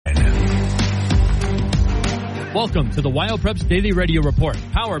Welcome to the WyoPreps Daily Radio Report,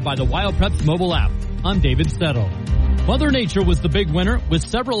 powered by the WyoPreps mobile app. I'm David Settle. Mother Nature was the big winner, with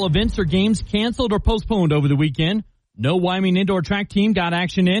several events or games canceled or postponed over the weekend. No Wyoming indoor track team got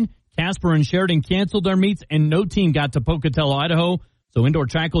action in. Casper and Sheridan canceled their meets, and no team got to Pocatello, Idaho. So indoor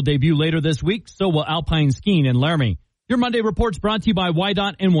track will debut later this week. So will alpine skiing in Laramie. Your Monday report's brought to you by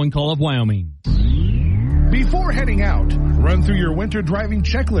WYDOT and One Call of Wyoming. Before heading out, run through your winter driving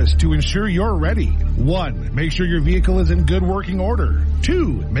checklist to ensure you're ready. 1. Make sure your vehicle is in good working order.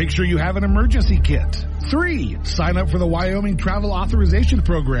 2. Make sure you have an emergency kit. 3. Sign up for the Wyoming Travel Authorization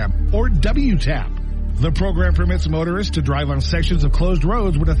Program, or WTAP. The program permits motorists to drive on sections of closed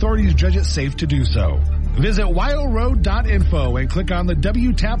roads when authorities judge it safe to do so. Visit wyoroad.info and click on the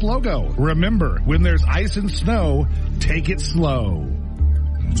WTAP logo. Remember, when there's ice and snow, take it slow.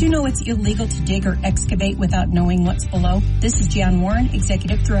 Do you know it's illegal to dig or excavate without knowing what's below? This is Jan Warren,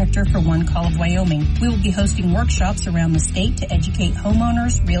 Executive Director for One Call of Wyoming. We will be hosting workshops around the state to educate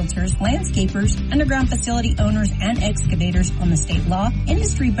homeowners, realtors, landscapers, underground facility owners, and excavators on the state law,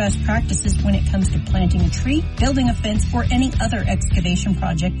 industry best practices when it comes to planting a tree, building a fence, or any other excavation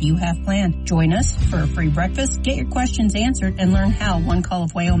project you have planned. Join us for a free breakfast, get your questions answered, and learn how One Call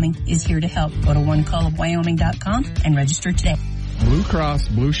of Wyoming is here to help. Go to onecallofwyoming.com and register today. Blue Cross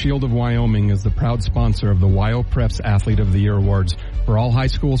Blue Shield of Wyoming is the proud sponsor of the WyoPreps Athlete of the Year Awards for all high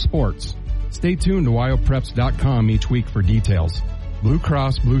school sports. Stay tuned to WyoPreps.com each week for details. Blue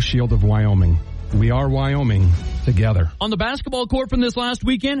Cross Blue Shield of Wyoming. We are Wyoming together. On the basketball court from this last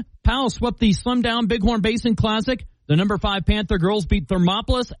weekend, Powell swept the Slim Down Bighorn Basin Classic. The number 5 Panther girls beat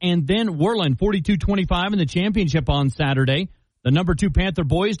Thermopolis and then Worland 42-25 in the championship on Saturday. The number 2 Panther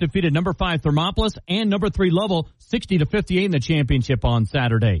boys defeated number 5 Thermopolis and number 3 Lovell 60-58 in the championship on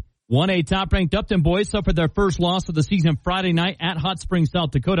Saturday. 1A top-ranked Upton boys suffered their first loss of the season Friday night at Hot Springs, South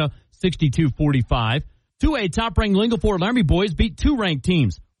Dakota, 62-45. 2A top-ranked Lingleport Laramie boys beat 2 ranked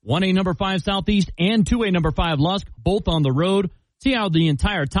teams, 1A number 5 Southeast and 2A number 5 Lusk, both on the road. See how the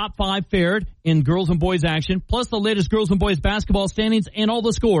entire top 5 fared in girls and boys action, plus the latest girls and boys basketball standings and all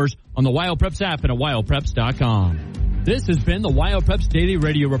the scores on the WyoPreps app and at WyoPreps.com. This has been the WyoPreps Daily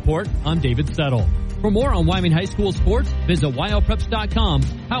Radio Report. I'm David Settle. For more on Wyoming High School sports, visit WyoPreps.com,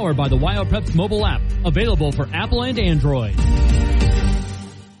 powered by the WyoPreps mobile app, available for Apple and Android.